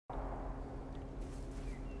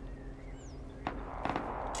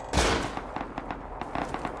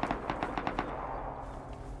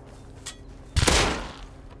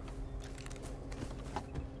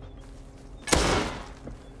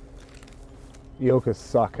Yokas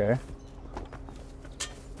suck, eh?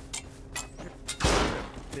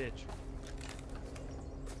 Bitch.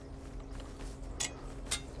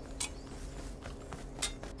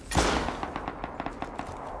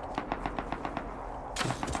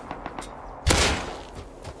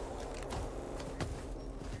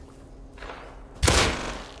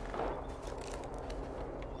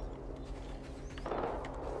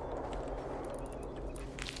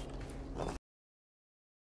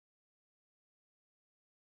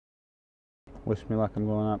 Wish me luck, I'm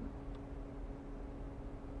going up.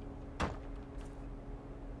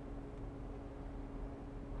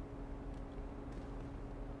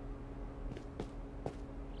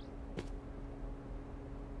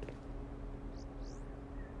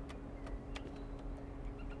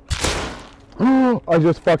 I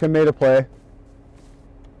just fucking made a play.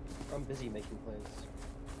 I'm busy making plays.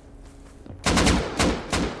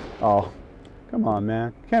 Oh, come on,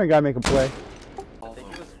 man. Can't a guy make a play? I think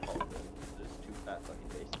it was Cobalt. There's two fat fucking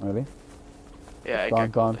bases. Ready? Yeah, I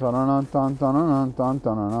Dun got dun dun dun dun dun dun dun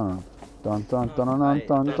dun dun dun dun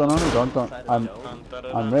dun dun dun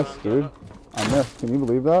dun. I missed, dude. I missed. Can you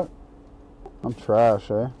believe that? I'm trash,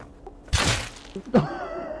 eh?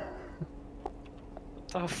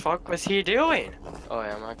 What the fuck was he doing? Oh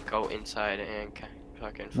yeah, I'm gonna go inside and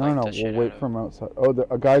fucking flank No, the shit we'll wait out for him outside. Oh,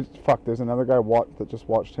 a guy. Fuck, there's another guy that just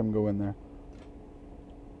watched him go in there.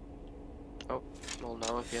 Oh, we'll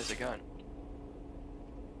know if he has a gun.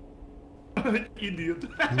 Idiot.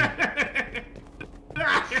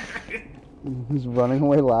 He's running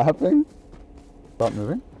away laughing. Stop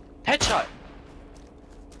moving. Headshot!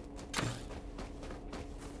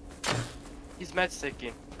 He's med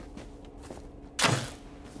sticking.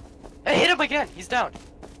 Hey, hit him again! He's down!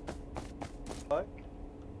 Fuck.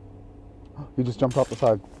 He just jumped off the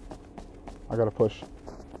side. I gotta push.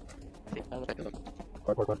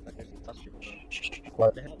 Quiet.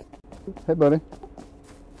 What the hell? Hey, buddy.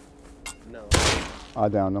 No. I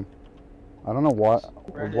downed him. I don't know why.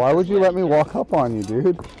 Why would you let me walk up on you,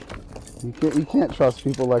 dude? You can't trust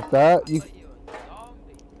people like that.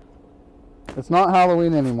 It's not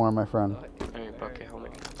Halloween anymore, my friend.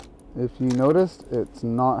 If you noticed, it's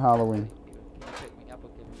not Halloween.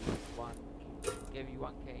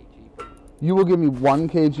 You will give me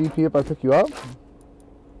 1k GP if I pick you up?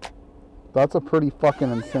 That's a pretty fucking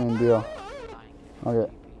insane deal. Okay,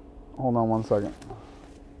 hold on 1 second.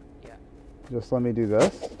 Just let me do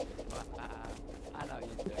this.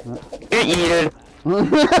 Eat it!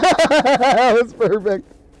 That's perfect.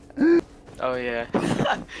 Oh yeah.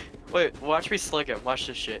 Wait, watch me slick him. Watch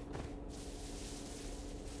this shit.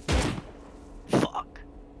 Fuck.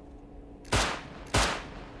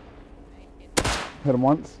 Hit him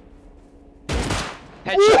once.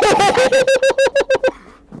 Headshot.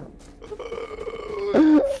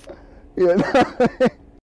 Yeah.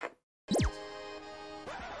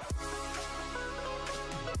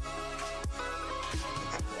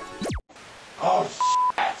 Oh,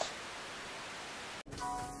 shit!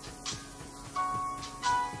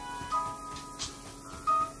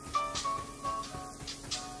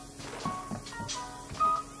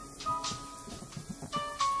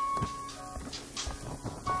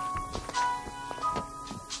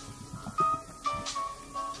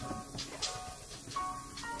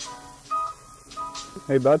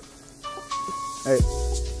 Hey, bud. Hey,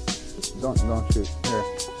 don't shoot. Here,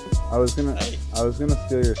 I was gonna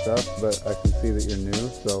steal your stuff, but I can see that you're new,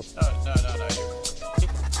 so. No,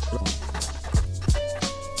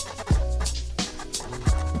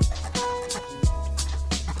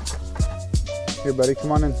 Here, buddy,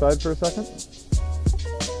 come on inside for a second.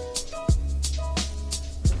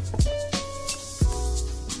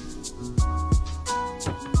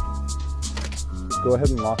 Go ahead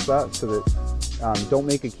and lock that so that, don't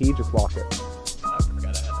make a key, just lock it. I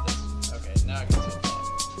forgot I had this. Okay, now I can see it.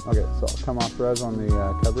 Okay, so I'll come off res on the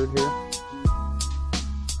cupboard here.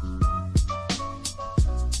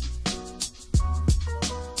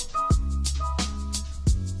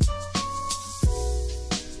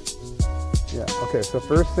 Yeah, okay, so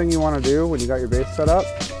first thing you want to do when you got your base set up,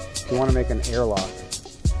 you want to make an airlock.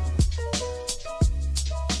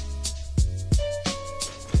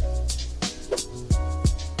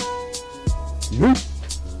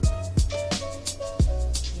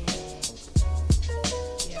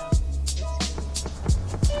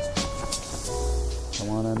 Come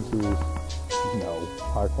on into, no,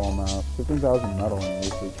 high qual mass, 15,000 metal in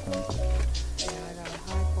usage tank. Yeah, I got a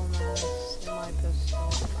high full mass in my pistol.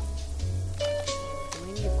 Do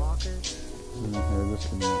we need lockers? Here, just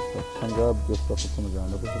give me that stuff. Come grab this stuff that's on the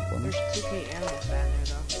ground over here for me. There's 2k ammo down there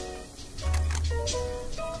though.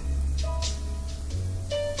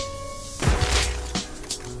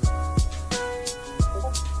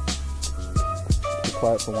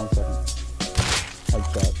 quiet for 1 second.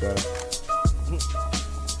 Headshot, got it.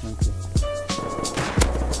 Thank you.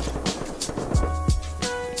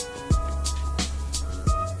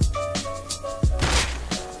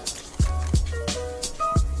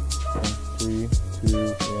 Three, two,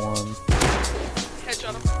 one.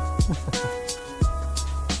 Headshot him.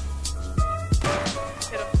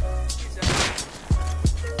 Hit him. He's out.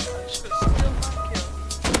 I should have still not killed.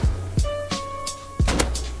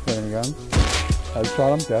 Hitting again.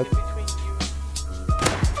 Headshot him, dead. Between you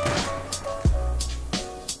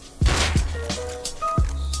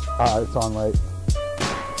It's on right.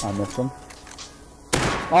 I missed him.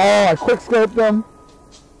 Oh, I quick scoped him!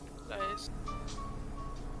 nice.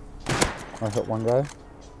 I hit one guy.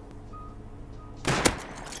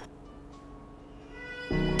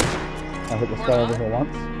 I hit this guy over here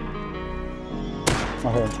once.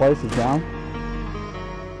 I hit him twice, he's down.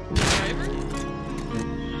 Driver?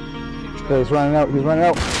 Yeah, he's running out, he's running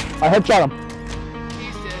out. I headshot him!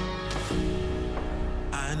 He's dead.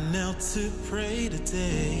 I knelt to pray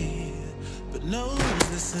today, but no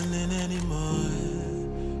one's listening anymore.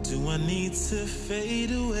 Do I need to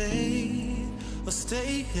fade away or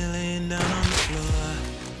stay here laying down on the floor?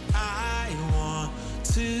 I want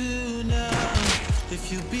to know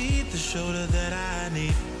if you be the shoulder that I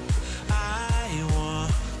need. I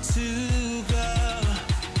want to go,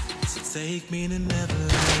 so take me to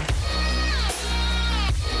Neverland.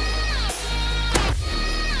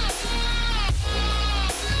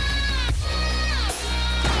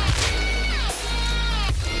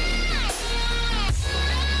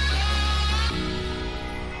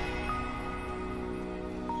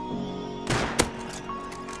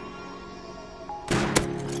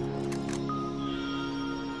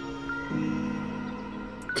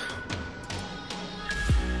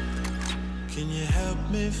 Can you help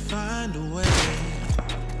me find a way?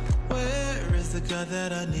 Where is the God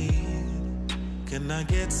that I need? Can I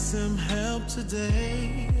get some help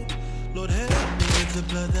today? Lord, help me with the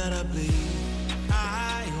blood that I bleed.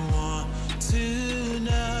 I want to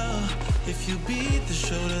know if you be the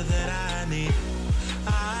shoulder that I need.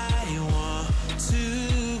 I want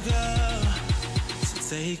to go, so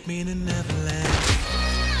take me to Neverland.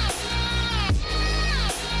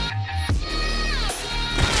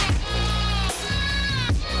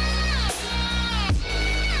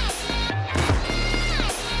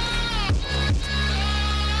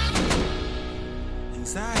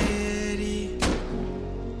 Anxiety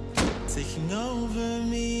taking over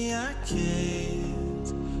me, I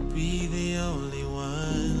can't be the only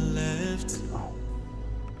one left.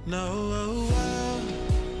 No,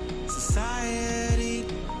 society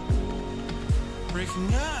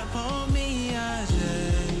breaking up on me, I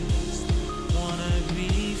just wanna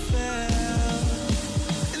be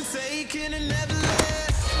felt and taken and never left.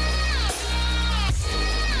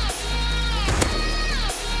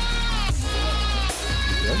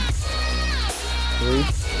 3,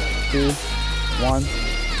 2, 1.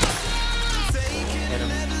 Hit him.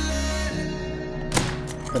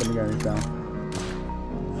 Hit him again, he's down.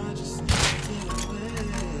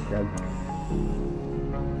 Good.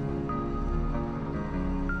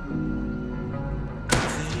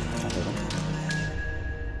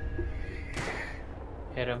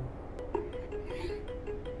 Hit him.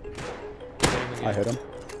 I hit him.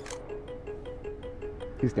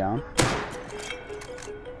 He's down.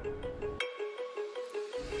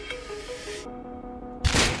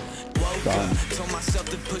 Done. Told myself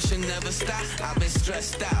to push and never stop. I've been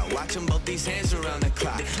stressed out, watching both these hands around the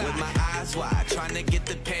clock. With my eyes wide, trying to get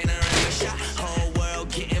the painter in the shot. Whole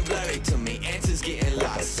world getting blurry to me, answers getting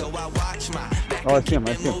lost. So I watch my back. Oh, I see him,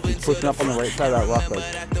 I see him. He's pushing up on the right side of that rock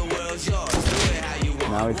ledge.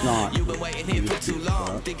 No, he's not. You've been waiting here for too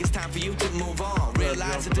long. Think it's time for you to move on.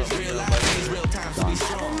 Realize that there's real life, these real times to be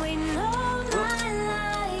strong. Waiting all my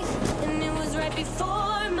life, and it was right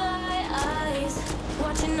before my eyes.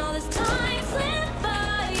 Watching all this time slip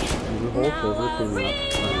by. Now I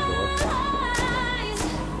realize,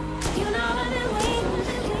 you know I've been waiting,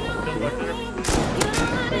 you know I've been waiting, you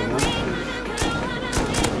know I've been waiting,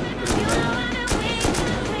 you know I've been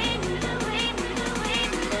waiting, you know I've been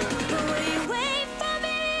waiting, but will you wait for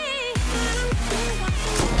me?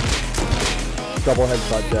 Double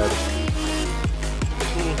headshot dead.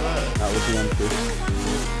 That was the M2.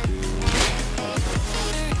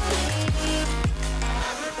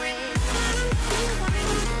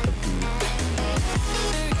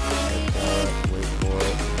 Wait for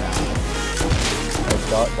it.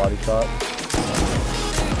 Headshot, body shot.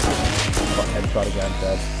 Headshot again,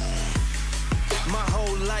 dead. My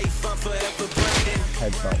whole life I'm forever grinding.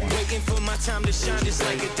 Headshot one. Waiting for my time to shine just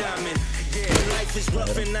like a diamond. Yeah, life is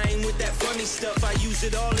rough and I ain't with that funny stuff. I use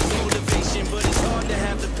it all as motivation, but it's hard to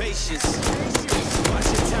have the patience.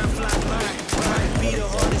 Watching time fly by might be the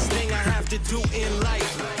hardest thing I have to do in life.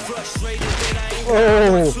 Frustrated that I ain't where I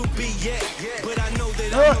want to be yet, but I know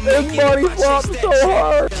that I'm gonna make it if I chase that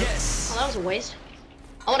hard. Yes. Oh, that was a waste.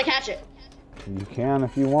 I want to catch it. You can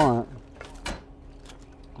if you want.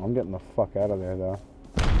 I'm getting the fuck out of there though.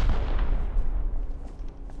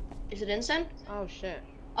 Is it instant? Oh shit.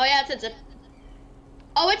 Oh yeah, it's instant.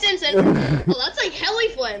 Oh, it's instant. Oh, that's like heli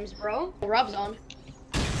flames, bro. The rub's on.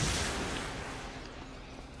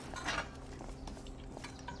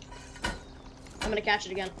 I'm gonna catch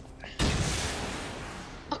it again.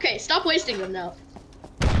 Okay, stop wasting them now.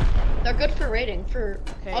 They're good for raiding, for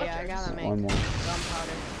Okay, auto yeah, I turns. gotta make One more.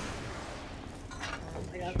 gunpowder.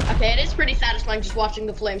 Okay, it is pretty satisfying just watching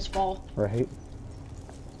the flames fall. Right.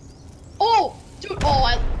 Oh, dude.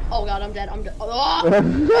 Oh, oh god, I'm dead. I'm dead. Oh, oh no, no,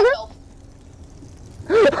 no, no, no.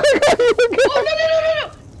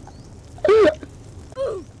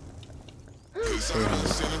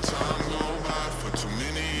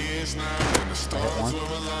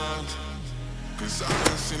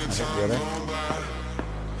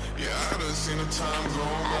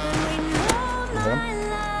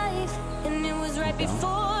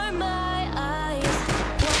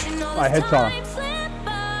 I headshot.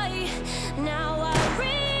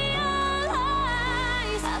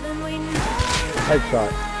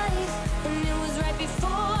 Headshot.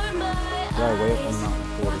 Yeah, wait, I'm not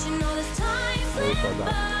recording.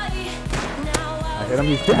 I hit him,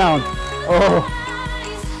 he's down. Oh.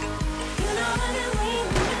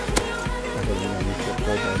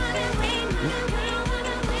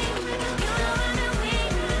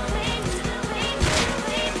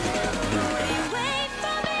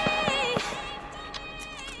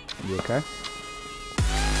 You okay?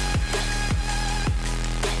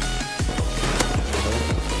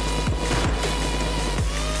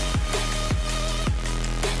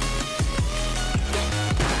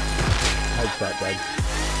 Headshot, bud.